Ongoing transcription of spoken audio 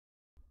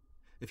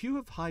If you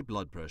have high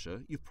blood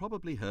pressure, you've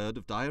probably heard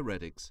of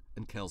diuretics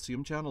and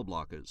calcium channel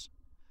blockers.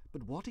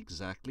 But what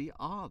exactly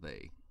are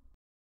they?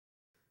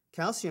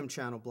 Calcium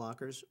channel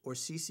blockers, or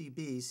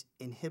CCBs,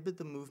 inhibit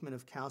the movement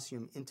of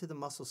calcium into the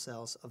muscle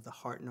cells of the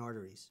heart and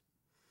arteries.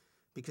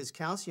 Because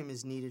calcium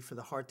is needed for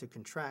the heart to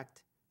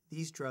contract,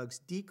 these drugs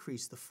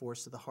decrease the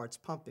force of the heart's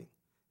pumping,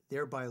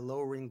 thereby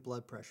lowering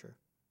blood pressure.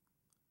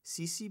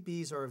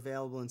 CCBs are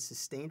available in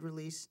sustained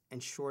release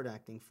and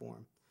short-acting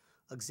form.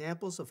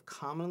 Examples of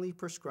commonly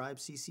prescribed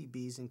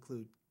CCBs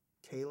include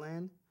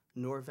Calan,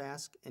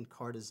 Norvasc, and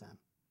Cardizem.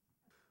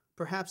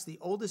 Perhaps the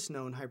oldest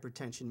known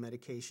hypertension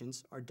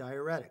medications are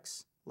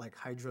diuretics, like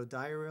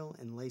hydrodiuril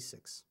and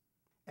Lasix.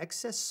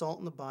 Excess salt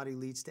in the body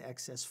leads to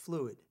excess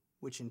fluid,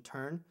 which in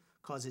turn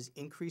causes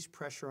increased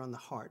pressure on the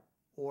heart,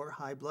 or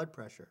high blood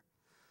pressure.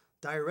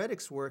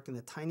 Diuretics work in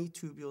the tiny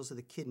tubules of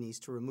the kidneys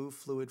to remove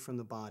fluid from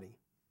the body.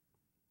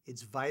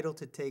 It's vital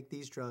to take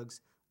these drugs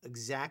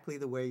exactly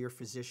the way your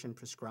physician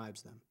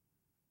prescribes them.